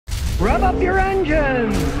Rev up your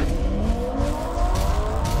engine!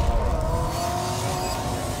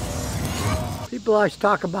 People always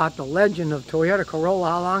talk about the legend of Toyota Corolla,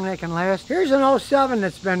 how long they can last. Here's an 07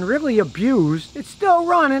 that's been really abused. It's still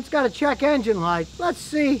running, it's got a check engine light. Let's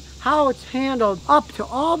see how it's handled up to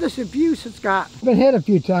all this abuse it's got. It's been hit a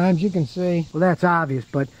few times, you can see. Well, that's obvious,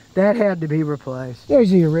 but that had to be replaced.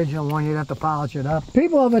 There's the original one, you'd have to polish it up.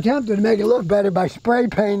 People have attempted to make it look better by spray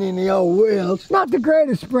painting the old wheels. Not the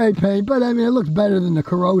greatest spray paint, but I mean, it looks better than the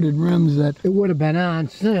corroded rims that it would have been on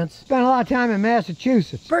since. Spent a lot of time in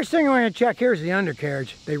Massachusetts. First thing we're gonna check here is the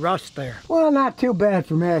undercarriage. They rust there. Well, not too bad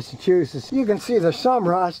for Massachusetts. You can see there's some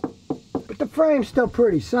rust, but the frame's still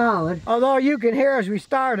pretty solid. Although you can hear as we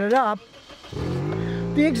start it up,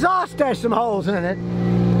 the exhaust has some holes in it.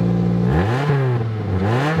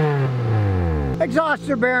 Exhausts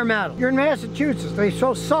are bare metal. You're in Massachusetts, they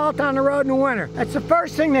throw salt on the road in the winter. That's the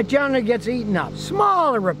first thing that generally gets eaten up.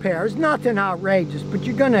 Smaller repairs, nothing outrageous, but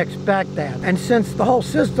you're gonna expect that. And since the whole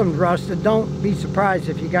system's rusted, don't be surprised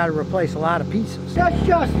if you gotta replace a lot of pieces. That's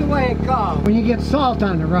just the way it goes when you get salt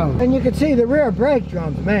on the road. And you can see the rear brake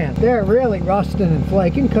drums, man, they're really rusting and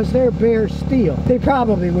flaking because they're bare steel. They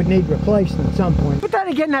probably would need replacing at some point. But then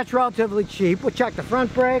again, that's relatively cheap. We'll check the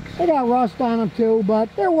front brakes. They got rust on them too, but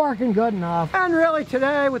they're working good enough. And really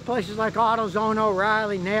today, with places like AutoZone,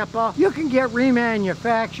 O'Reilly, Napa, you can get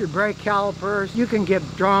remanufactured brake calipers. You can get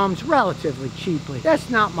drums relatively cheaply. That's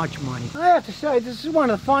not much money. I have to say, this is one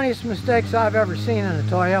of the funniest mistakes I've ever seen in a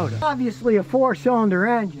Toyota. Obviously a 4-cylinder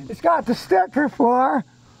engine. It's got the sticker for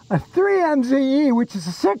a 3MZE, which is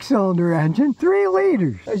a 6-cylinder engine, 3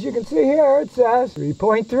 liters. As you can see here, it says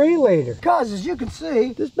 3.3 liter. Because as you can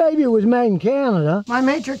see, this baby was made in Canada. My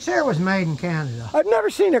Matrix here was made in Canada. I've never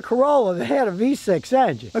seen a Corolla that had a V6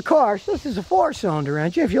 engine. Of course, this is a 4-cylinder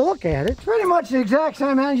engine. If you look at it, it's pretty much the exact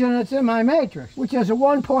same engine that's in my Matrix, which is a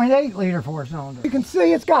 1.8 liter 4-cylinder. You can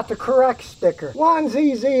see it's got the correct sticker.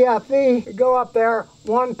 1ZZFE, you go up there,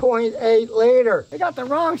 1.8 liter. They got the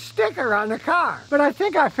wrong sticker on the car. But I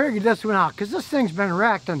think I figured this one out because this thing's been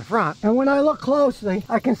wrecked in the front. And when I look closely,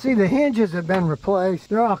 I can see the hinges have been replaced.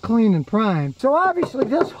 They're all clean and primed. So obviously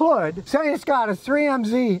this hood, saying it's got a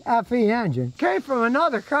 3MZ FE engine, came from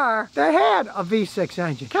another car that had a V6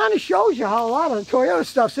 engine. Kind of shows you how a lot of the Toyota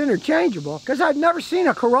stuff's interchangeable, because I've never seen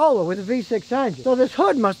a Corolla with a V6 engine. So this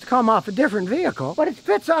hood must have come off a different vehicle, but it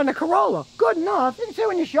fits on the Corolla. Good enough. You can see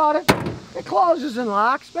when you shut it, it closes and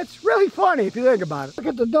locks, but it's really funny if you think about it. Look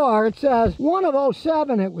at the door, it says 1 of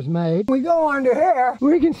 07 it was made. We go under here,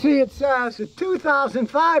 we can see it says a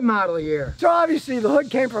 2005 model year. So obviously the hood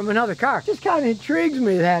came from another car. Just kind of intrigues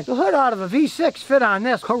me that the hood out of a V6 fit on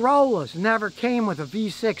this. Corollas never came with a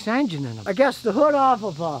V6 engine in them. I guess the hood off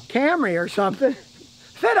of a Camry or something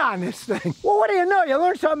fit on this thing. Well, what do you know? You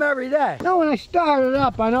learn something every day. Now when I started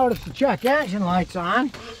up, I noticed the check engine light's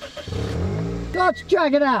on. Let's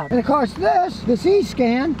check it out. And of course this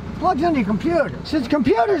E-scan plugs into your computer. Since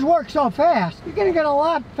computers work so fast, you're gonna get a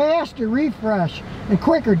lot faster refresh and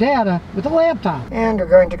quicker data with the laptop. And we're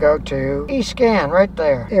going to go to E-scan right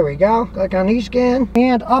there. Here we go. Click on E-scan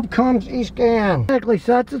and up comes E-scan. Automatically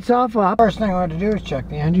sets itself up. First thing I want to do is check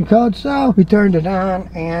the engine code. So we turned it on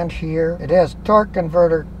and here it is, torque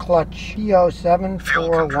converter clutch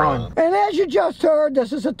P0741. And as you just heard,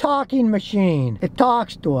 this is a talking machine. It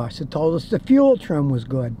talks to us. It told us the fuel trim was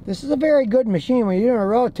good. This is a very good machine. When you're doing a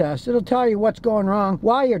road test, it'll tell you what's going wrong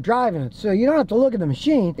while you're driving it. So you don't have to look at the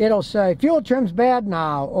machine. It'll say fuel trim's bad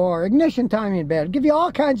now, or ignition timing bad. It'll give you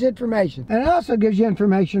all kinds of information. And it also gives you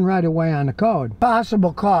information right away on the code.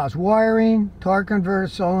 Possible cause: wiring, torque converter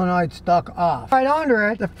solenoid stuck off. Right under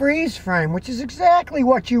it, the freeze frame, which is exactly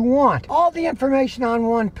what you want. All the information on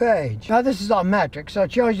one page. Now this is all metric, so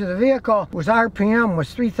it shows you the vehicle was RPM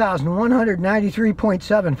was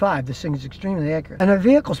 3,193.75. This thing is extremely accurate. And the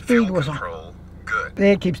vehicle speed was good.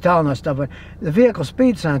 It keeps telling us stuff, but the vehicle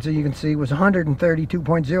speed sensor, you can see, was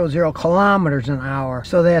 132.00 kilometers an hour.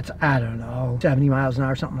 So that's, I don't know, 70 miles an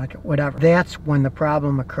hour, something like it, whatever. That's when the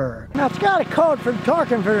problem occurred. Now, it's got a code for the torque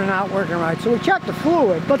converter not working right, so we checked the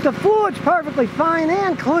fluid, but the fluid's perfectly fine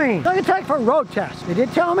and clean. So you take for a road test. They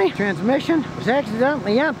did tell me the transmission was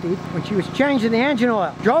accidentally emptied when she was changing the engine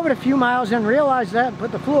oil. Drove it a few miles and realized that and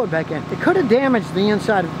put the fluid back in. It could have damaged the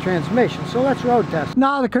inside of the transmission, so let's road test.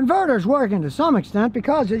 Now, the converter's working to some extent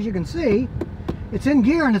because, as you can see, it's in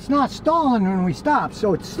gear and it's not stalling when we stop,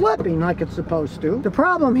 so it's slipping like it's supposed to. The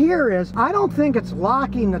problem here is I don't think it's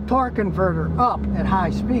locking the torque converter up at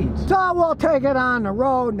high speeds. So we'll take it on the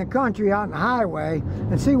road in the country, out on the highway,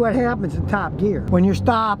 and see what happens in top gear. When you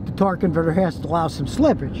stop, the torque converter has to allow some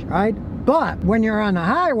slippage, right? But when you're on the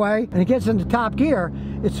highway and it gets into top gear,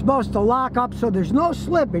 it's supposed to lock up so there's no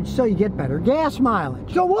slippage, so you get better gas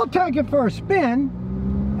mileage. So we'll take it for a spin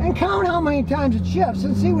and count how many times it shifts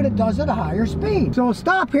and see what it does at a higher speed. So we'll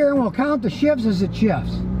stop here and we'll count the shifts as it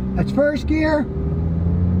shifts. That's first gear,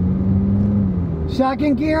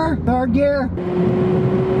 second gear, third gear,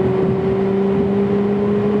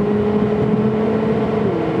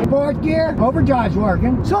 fourth gear, overdrive's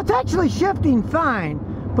working. So it's actually shifting fine,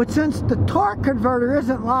 but since the torque converter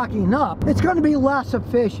isn't locking up, it's going to be less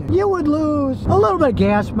efficient. You would lose a little bit of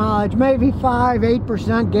gas mileage, maybe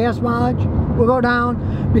 5–8% gas mileage will go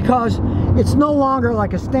down, because it's no longer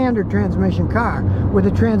like a standard transmission car where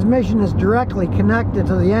the transmission is directly connected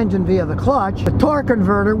to the engine via the clutch. The torque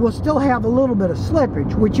converter will still have a little bit of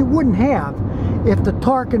slippage, which you wouldn't have if the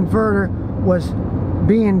torque converter was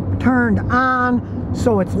being turned on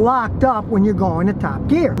so it's locked up when you're going to top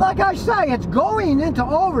gear. Like I say, it's going into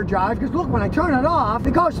overdrive, because look, when I turn it off,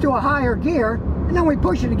 it goes to a higher gear, and then we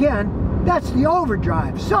push it again. That's the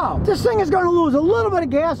overdrive. So this thing is going to lose a little bit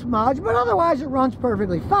of gas mileage, but otherwise it runs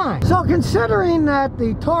perfectly fine. So considering that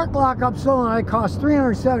the torque lockup solenoid costs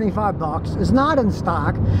 $375, is not in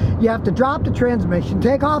stock, you have to drop the transmission,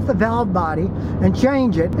 take off the valve body, and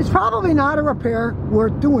change it. It's probably not a repair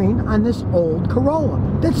worth doing on this old Corolla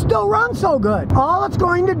that still runs so good. All it's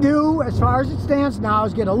going to do, as far as it stands now,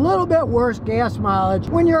 is get a little bit worse gas mileage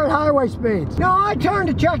when you're at highway speeds. Now, I turned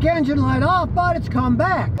the check engine light off, but it's come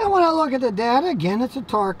back. And when I look at the data, again, it's a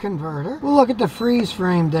torque converter. We'll look at the freeze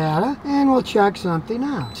frame data, and we'll check something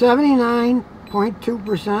out.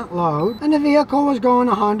 79.2% load, and the vehicle was going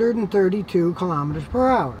 132 kilometers per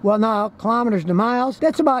hour. Well, now, kilometers to miles,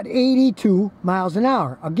 that's about 82 miles an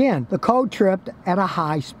hour. Again, the code tripped at a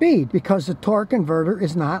high speed because the torque converter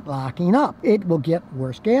is not locking up. It will get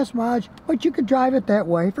worse gas mileage, but you could drive it that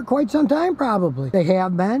way for quite some time, probably. They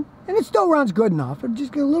have been. And it still runs good enough. It'll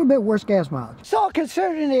just get a little bit worse gas mileage. So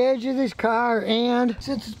considering the age of this car, and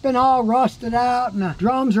since it's been all rusted out and the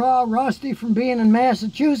drums are all rusty from being in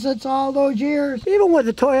Massachusetts all those years, even with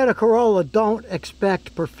the Toyota Corolla, don't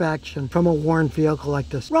expect perfection from a worn vehicle like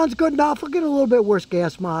this. Runs good enough, it'll get a little bit worse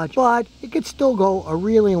gas mileage, but it could still go a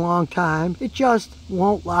really long time. It just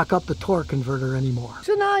won't lock up the torque converter anymore.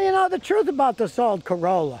 So now you know the truth about this old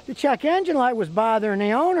Corolla. The check engine light was bothering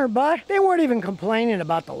the owner, but they weren't even complaining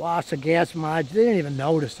about the loss of gas mileage. They didn't even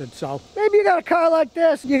notice it. So maybe you got a car like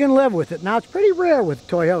this, you can live with it. Now, it's pretty rare with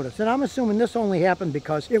Toyotas, and I'm assuming this only happened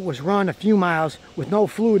because it was run a few miles with no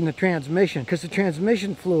fluid in the transmission, because the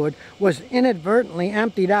transmission fluid was inadvertently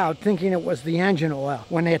emptied out thinking it was the engine oil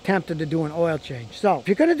when they attempted to do an oil change. So if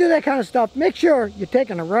you're going to do that kind of stuff, make sure you're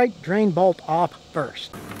taking the right drain bolt off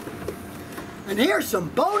first. And here's some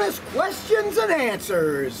bonus questions and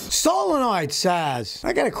answers. Solenoid says,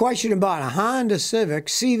 I got a question about a Honda Civic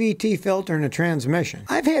CVT filter in the transmission.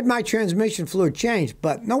 I've had my transmission fluid changed,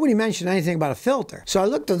 but nobody mentioned anything about a filter. So I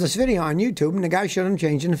looked at this video on YouTube, and the guy showed him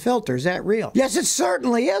changing the filter. Is that real? Yes, it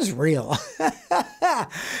certainly is real.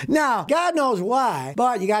 Now, God knows why,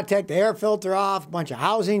 but you got to take the air filter off, a bunch of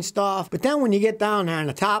housing stuff. But then when you get down there on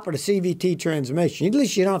the top of the CVT transmission, at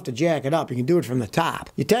least you don't have to jack it up. You can do it from the top.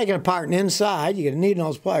 You take it apart and inside, you get a needle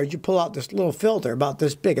nose pliers, you pull out this little filter about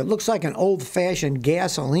this big. It looks like an old-fashioned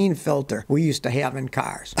gasoline filter we used to have in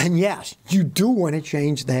cars. And yes, you do want to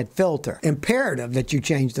change that filter. Imperative that you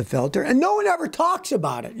change the filter, and no one ever talks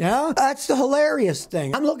about it, you know? That's the hilarious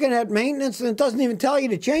thing. I'm looking at maintenance, and it doesn't even tell you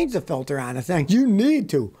to change the filter on a thing. You need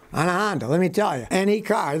to. On a Honda, let me tell you. Any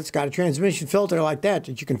car that's got a transmission filter like that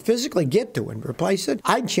you can physically get to and replace it,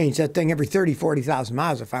 I'd change that thing every 30–40,000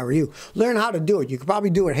 miles if I were you. Learn how to do it. You could probably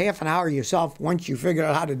do it half an hour yourself once you figure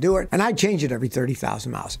out how to do it, and I'd change it every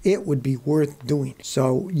 30,000 miles. It would be worth doing.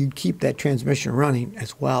 So you keep that transmission running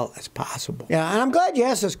as well as possible. Yeah, and I'm glad you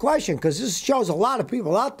asked this question, because this shows a lot of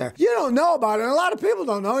people out there. You don't know about it, and a lot of people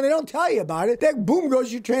don't know, and they don't tell you about it. Then boom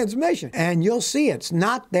goes your transmission. And you'll see it's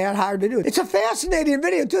not that hard to do. It's a fascinating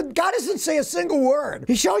video, too. God doesn't say a single word.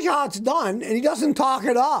 He shows you how it's done, and he doesn't talk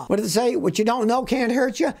at all. What did it say? What you don't know can't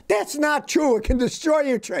hurt you? That's not true. It can destroy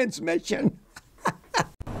your transmission.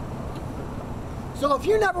 So if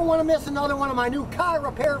you never want to miss another one of my new car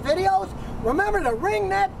repair videos, remember to ring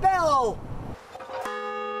that bell.